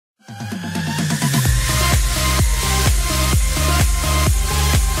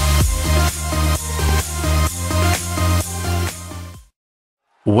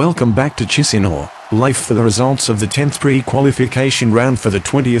Welcome back to Chisinau, live for the results of the 10th pre-qualification round for the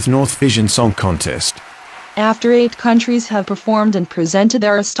 20th North Vision Song Contest. After 8 countries have performed and presented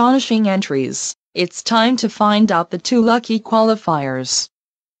their astonishing entries, it's time to find out the 2 lucky qualifiers.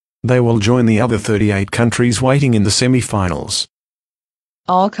 They will join the other 38 countries waiting in the semi-finals.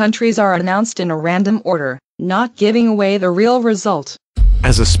 All countries are announced in a random order, not giving away the real result.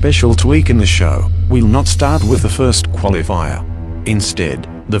 As a special tweak in the show, we'll not start with the first qualifier. Instead,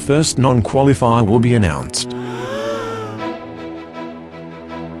 the first non-qualifier will be announced.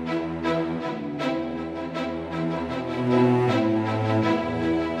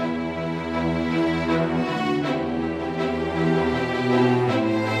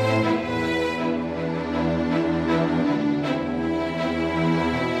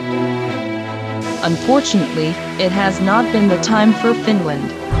 Unfortunately, it has not been the time for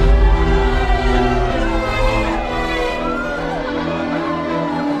Finland.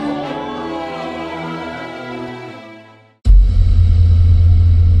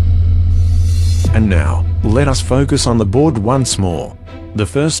 And now, let us focus on the board once more. The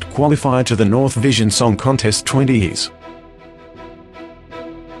first qualifier to the North Vision Song Contest 20 is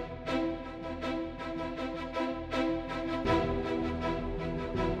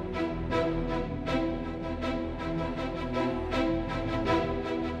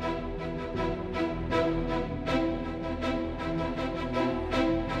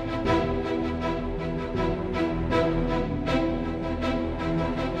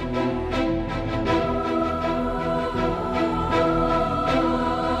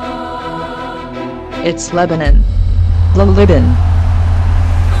It's Lebanon. Liban.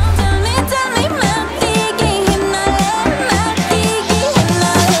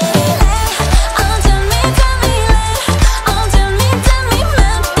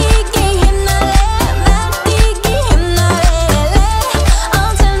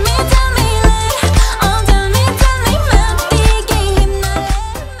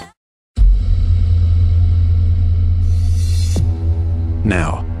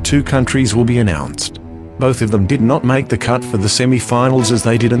 Now, 2 countries will be announced. Both of them did not make the cut for the semi-finals as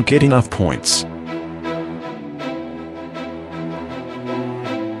they didn't get enough points.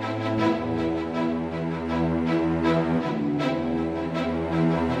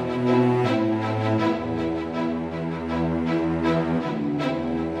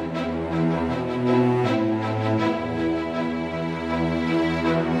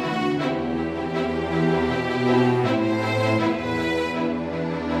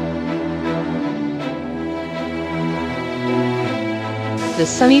 The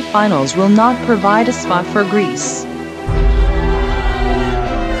semi-finals will not provide a spot for Greece.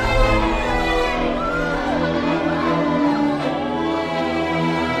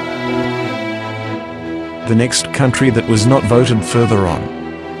 The next country that was not voted further on.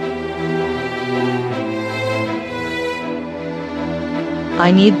 I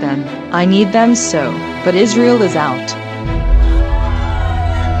need them so, but Israel is out.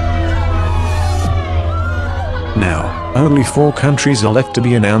 Now, only 4 countries are left to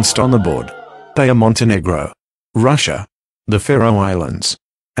be announced on the board. They are Montenegro, Russia, the Faroe Islands,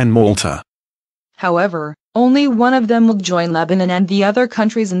 and Malta. However, only one of them will join Lebanon and the other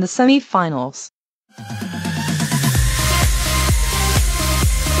countries in the semi-finals.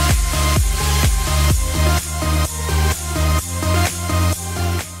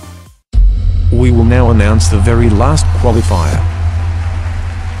 We will now announce the very last qualifier.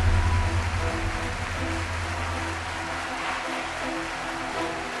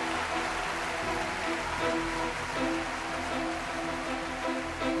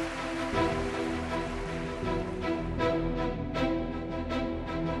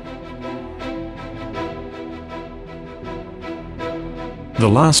 The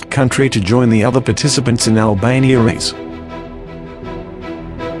last country to join the other participants in Albania is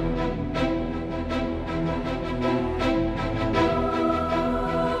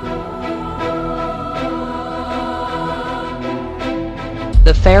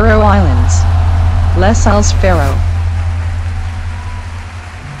the Faroe Islands. Les Isles Faroe.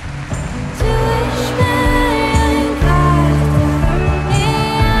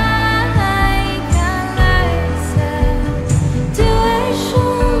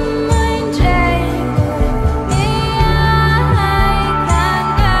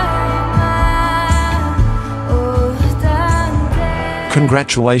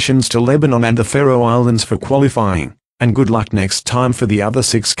 Congratulations to Lebanon and the Faroe Islands for qualifying, and good luck next time for the other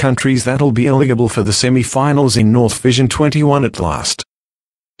 6 countries that'll be eligible for the semi-finals in North Vision 21 at last.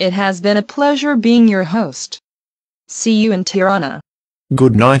 It has been a pleasure being your host. See you in Tirana.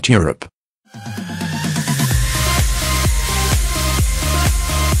 Good night, Europe.